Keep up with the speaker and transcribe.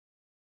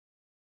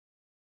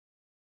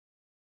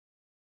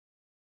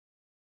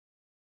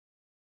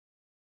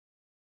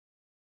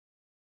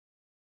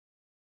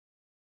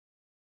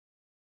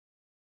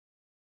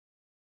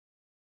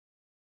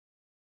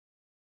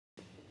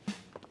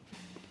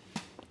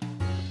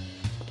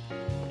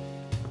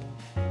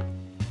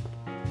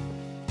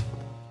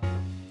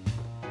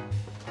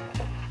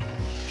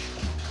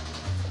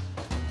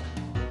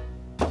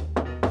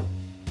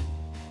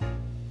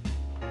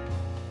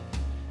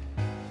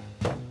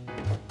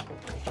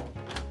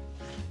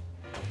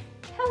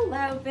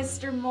Hello,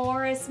 Mr.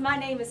 Morris. My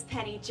name is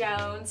Penny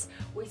Jones.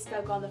 We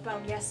spoke on the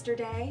phone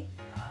yesterday.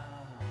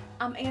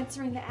 I'm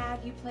answering the ad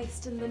you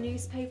placed in the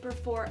newspaper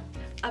for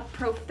a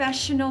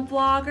professional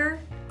blogger.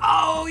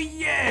 Oh,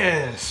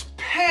 yes,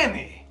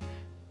 Penny.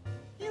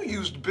 You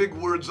used big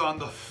words on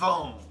the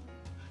phone.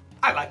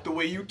 I like the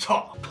way you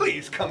talk.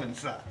 Please come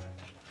inside.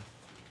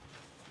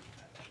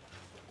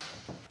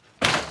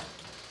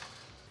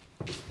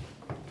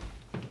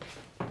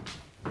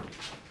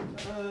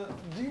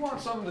 Do you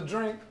want something to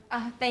drink?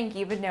 Thank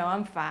you, but no,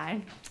 I'm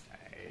fine.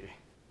 Hey.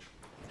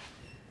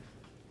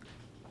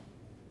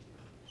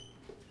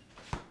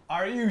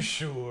 Are you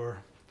sure?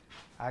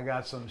 I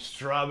got some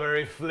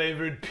strawberry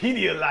flavored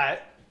Pedialyte.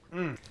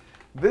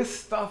 This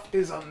stuff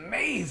is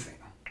amazing.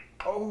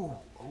 Oh.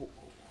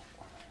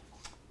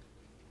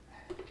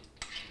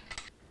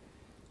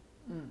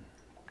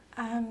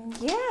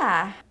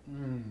 Yeah.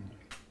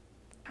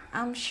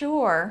 I'm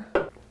sure.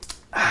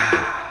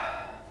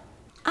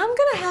 I'm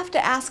gonna have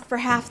to ask for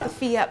half the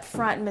fee up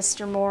front,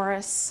 Mr.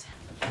 Morris.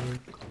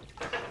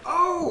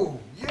 Oh,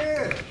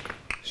 yeah.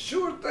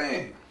 Sure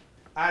thing.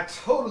 I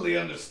totally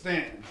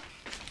understand.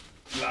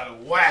 A lot of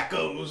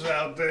wackos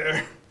out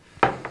there.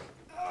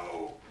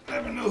 Oh,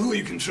 never know who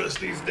you can trust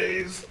these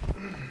days.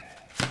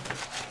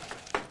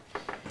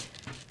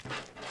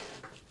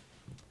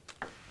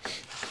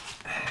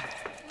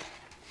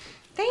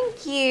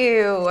 Thank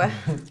you.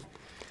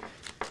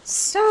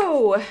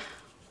 So,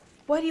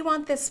 what do you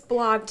want this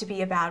blog to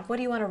be about? What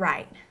do you want to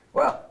write?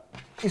 Well,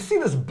 you see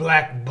this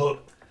black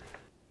book?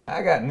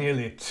 I got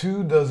nearly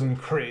 24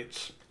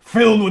 crates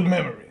filled with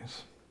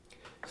memories.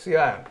 See,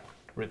 I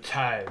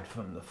retired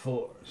from the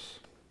force.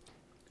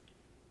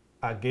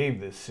 I gave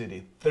this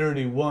city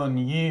 31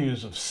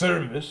 years of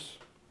service,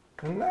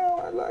 and now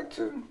I'd like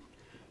to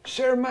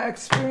share my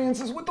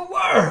experiences with the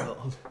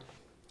world.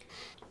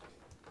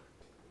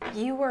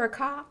 You were a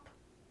cop?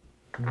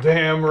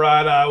 Damn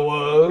right I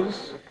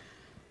was.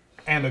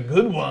 And a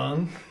good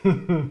one.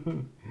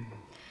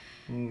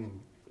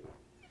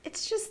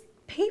 It's just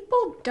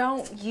people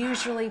don't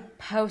usually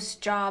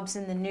post jobs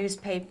in the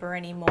newspaper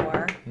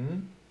anymore.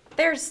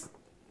 There's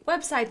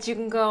websites you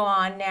can go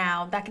on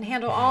now that can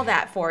handle all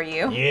that for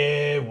you.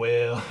 Yeah,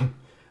 well,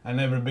 I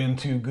never been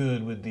too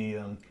good with the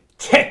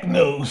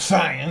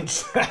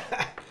techno-science.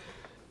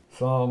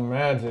 It's all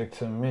magic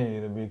to me,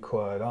 to be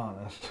quite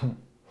honest.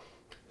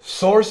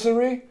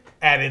 Sorcery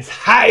at its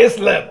highest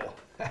level.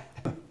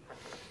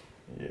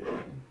 Yeah.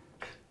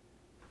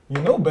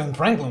 You know Ben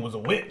Franklin was a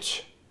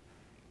witch.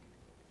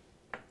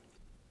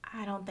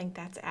 I don't think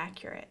that's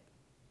accurate.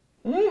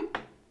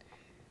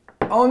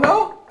 Oh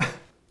no?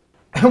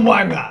 And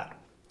why not?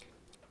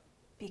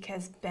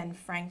 Because Ben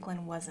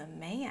Franklin was a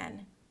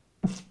man.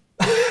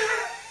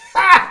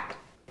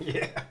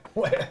 Yeah,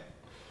 well,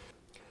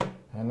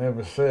 I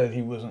never said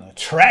he was an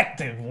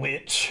attractive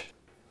witch.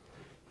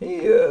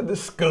 He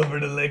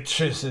discovered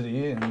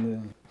electricity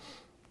and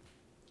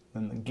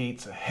then the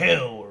gates of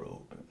hell were opened.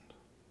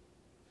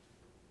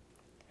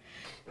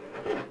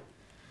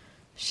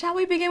 Shall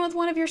we begin with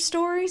one of your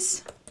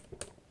stories?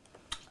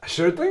 I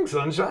sure think,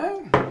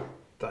 Sunshine.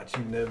 Thought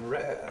you never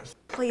asked.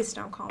 Please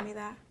don't call me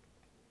that.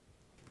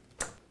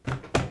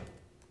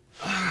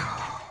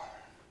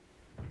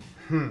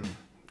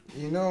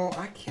 You know,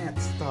 I can't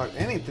start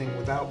anything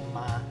without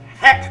my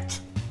hat.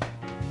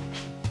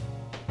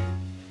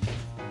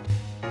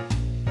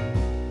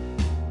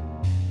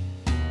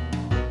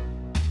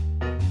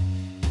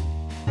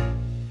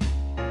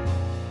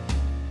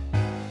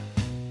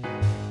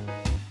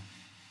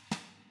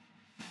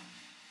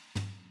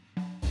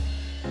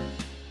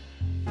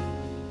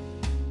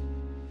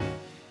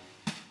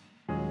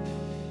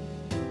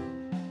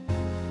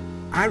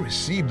 I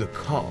received a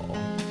call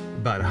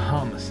about a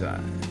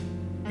homicide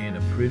in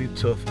a pretty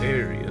tough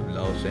area of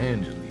Los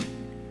Angeles.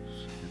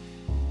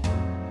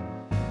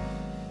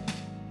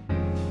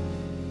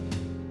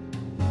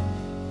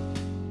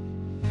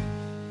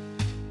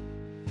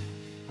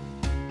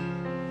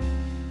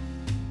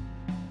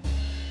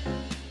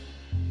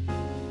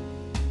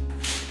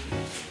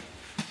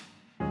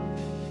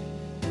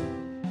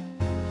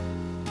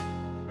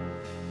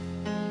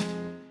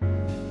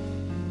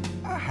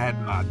 I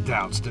had my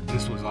doubts that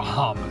this was a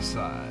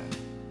homicide.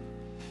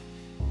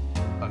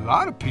 A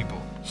lot of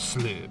people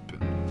slip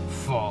and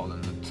fall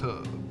in the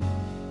tub.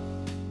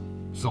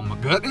 So my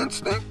gut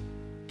instinct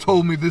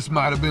told me this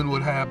might have been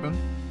what happened.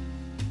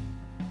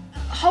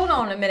 Hold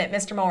on a minute,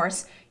 Mr.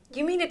 Morris.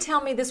 You mean to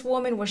tell me this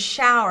woman was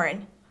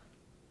showering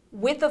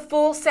with a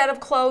full set of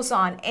clothes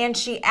on and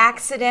she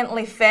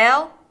accidentally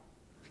fell?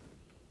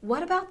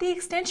 What about the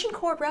extension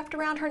cord wrapped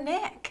around her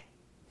neck?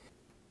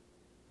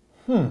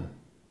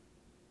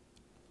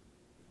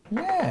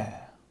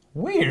 Yeah,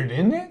 weird,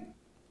 isn't it?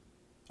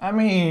 I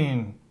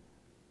mean,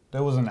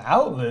 there was an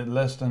outlet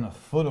less than a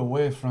foot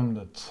away from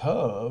the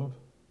tub.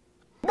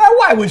 Now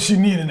why would she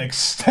need an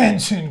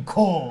extension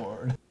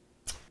cord?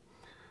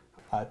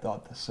 I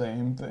thought the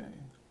same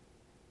thing.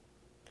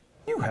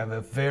 You have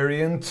a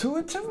very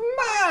intuitive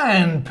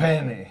mind,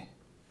 Penny.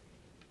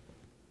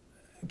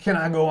 Can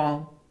I go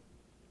on?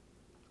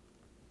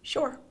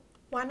 Sure,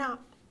 why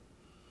not?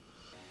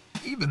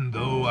 Even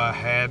though I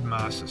had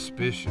my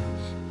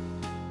suspicions,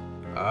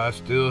 I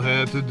still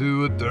had to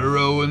do a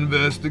thorough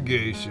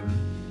investigation.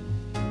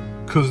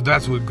 'Cause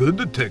that's what good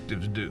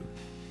detectives do.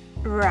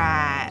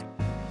 Right.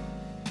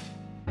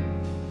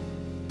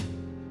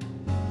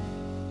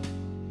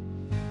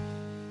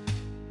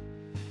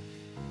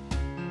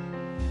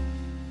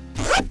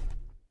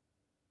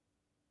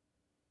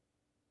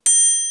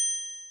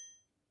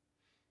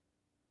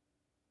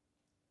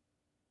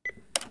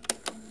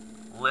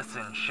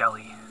 Listen,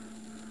 Shelley.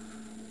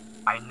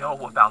 I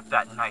know about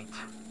that night.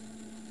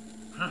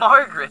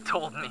 Margaret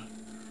told me.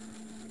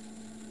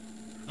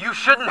 You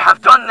shouldn't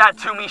have done that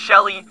to me,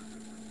 Shelley.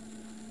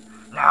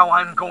 Now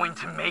I'm going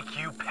to make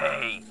you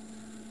pay.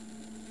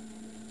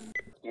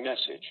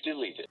 Message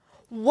deleted.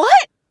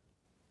 What?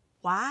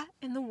 Why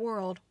in the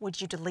world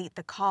would you delete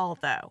the call,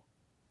 though?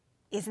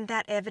 Isn't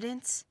that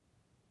evidence?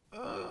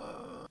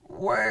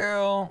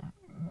 Well,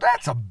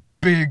 that's a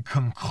big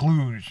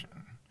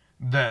conclusion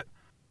that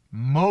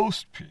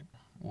most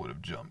people would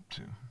have jumped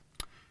to.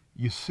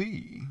 You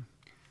see,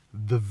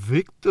 the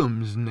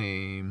victim's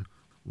name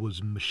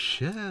was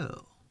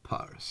Michelle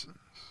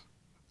Parsons.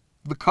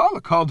 The caller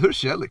called her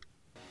Shelley.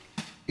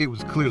 It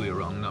was clearly a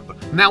wrong number.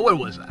 Now, where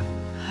was I?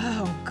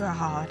 Oh,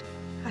 God.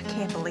 I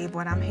can't believe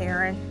what I'm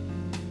hearing.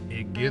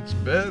 It gets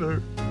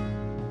better.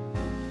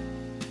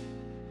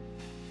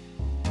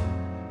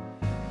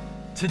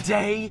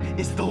 Today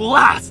is the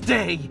last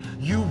day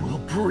you will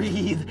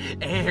breathe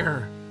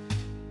air.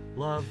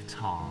 Love,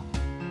 Tom.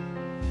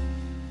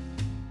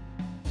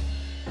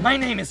 My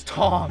name is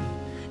Tom,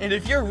 and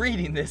if you're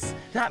reading this,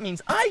 that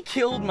means I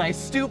killed my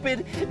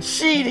stupid,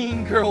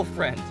 cheating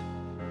girlfriend.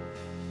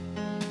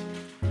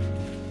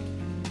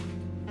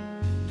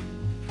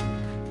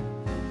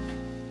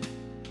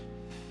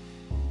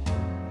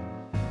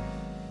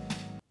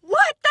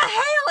 What the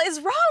hell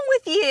is wrong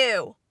with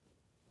you?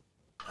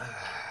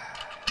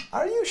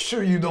 Are you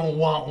sure you don't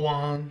want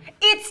one?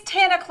 It's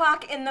 10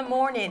 o'clock in the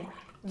morning.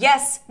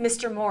 Yes,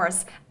 Mr.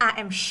 Morris, I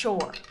am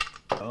sure.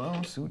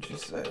 Oh, suit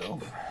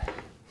yourself.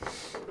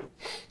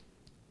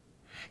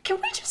 Can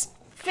we just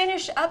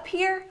finish up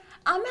here?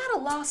 I'm at a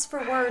loss for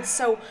words,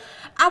 so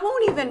I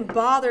won't even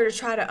bother to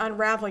try to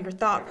unravel your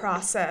thought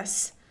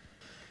process.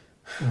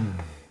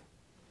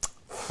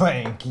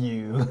 Thank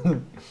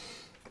you.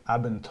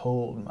 I've been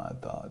told my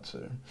thoughts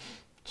are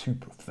too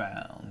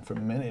profound for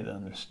many to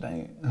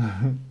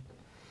understand.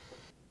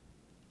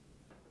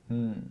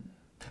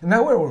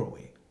 Now, where were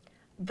we?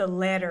 The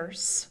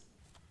letters.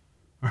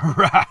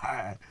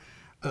 Right.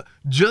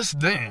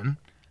 Just then,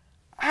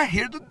 I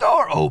hear the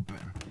door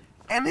open,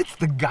 and it's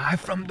the guy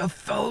from the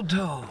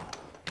photo.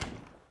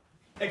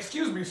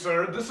 Excuse me,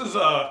 sir. This is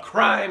a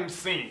crime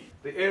scene.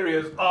 The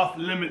area is off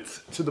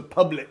limits to the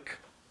public.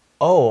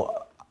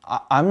 Oh,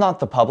 I'm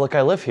not the public.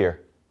 I live here.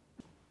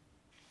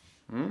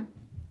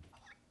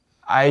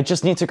 I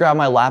just need to grab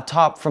my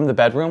laptop from the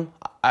bedroom.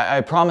 I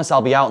promise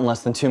I'll be out in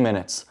less than 2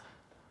 minutes.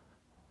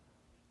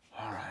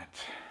 All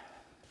right.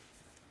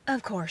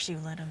 Of course you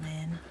let him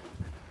in.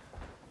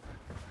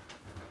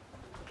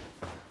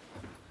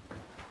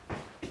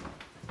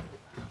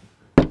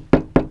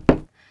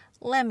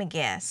 Let me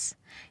guess.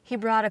 He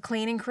brought a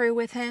cleaning crew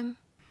with him?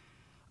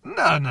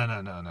 No.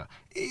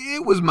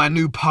 It was my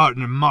new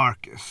partner,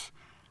 Marcus.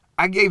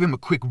 I gave him a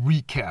quick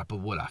recap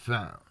of what I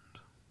found.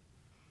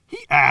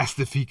 He asked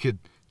if he could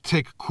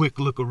take a quick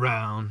look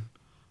around.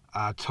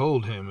 I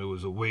told him it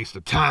was a waste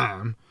of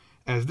time,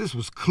 as this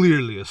was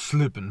clearly a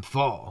slip and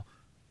fall,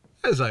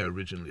 as I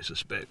originally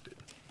suspected.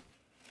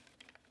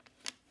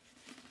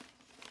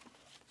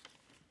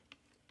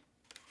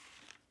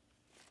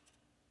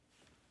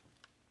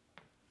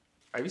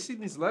 Have you seen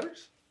these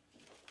letters?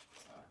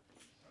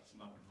 That's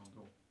nothing.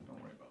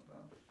 Don't worry about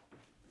that.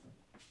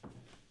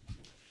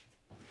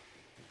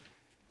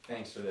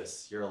 Thanks for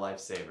this. You're a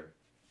lifesaver.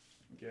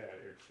 Yeah,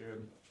 you're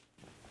good.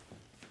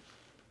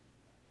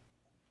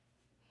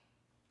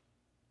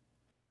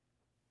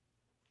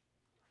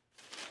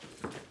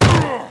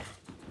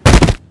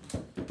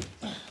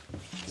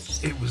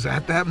 It was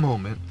at that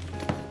moment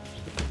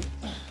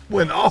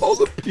when all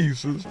the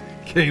pieces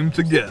came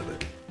together.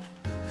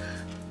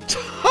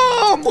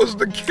 Tom was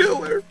the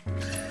killer.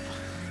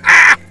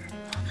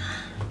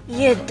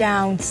 You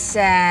don't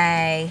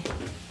say.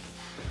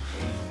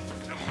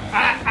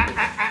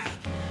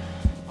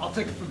 I'll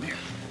take it from here.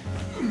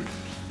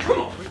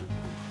 Come on.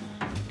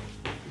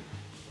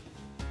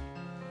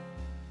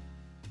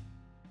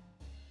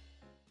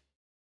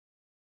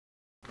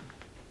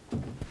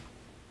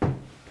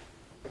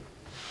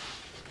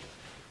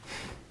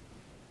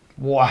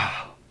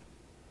 Wow.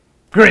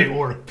 Great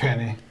work,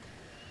 Penny.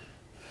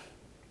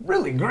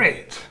 Really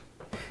great.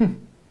 Did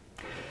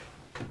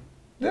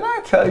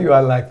I tell you I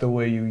like the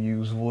way you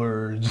use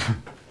words?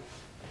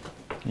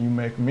 You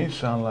make me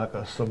sound like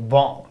a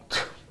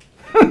savant.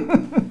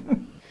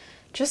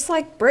 Just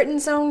like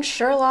Britain's own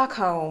Sherlock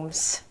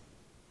Holmes.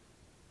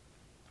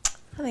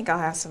 I think I'll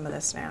have some of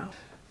this now.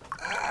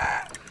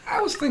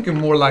 I was thinking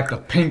more like the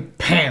Pink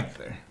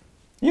Panther.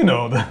 You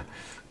know,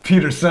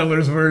 Peter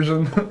Sellers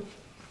version.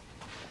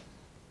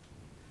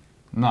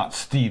 Not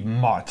Steve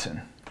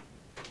Martin.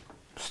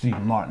 Steve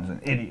Martin's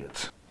an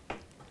idiot.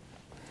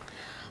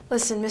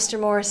 Listen, Mr.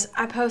 Morris,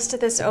 I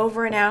posted this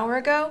over an hour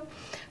ago,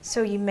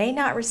 so you may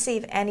not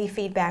receive any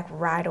feedback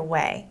right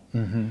away,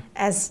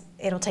 as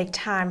it'll take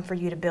time for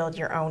you to build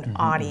your own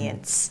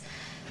audience.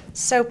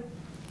 So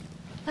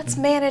let's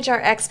manage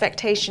our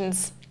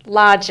expectations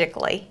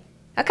logically,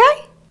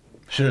 okay?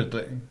 Sure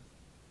thing.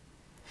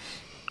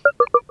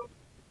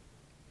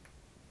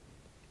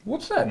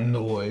 What's that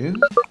noise?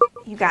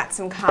 You got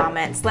some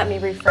comments. Let me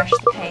refresh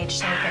the page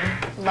so we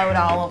can load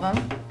all of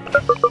them.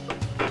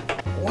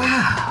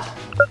 Wow.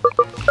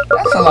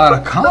 That's a lot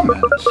of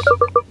comments.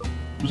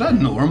 Is that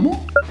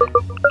normal?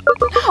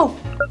 No.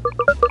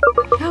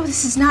 No,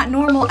 this is not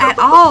normal at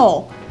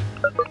all.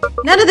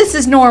 None of this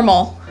is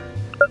normal.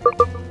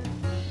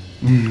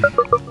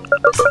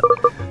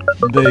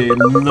 They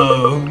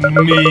love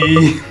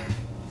me.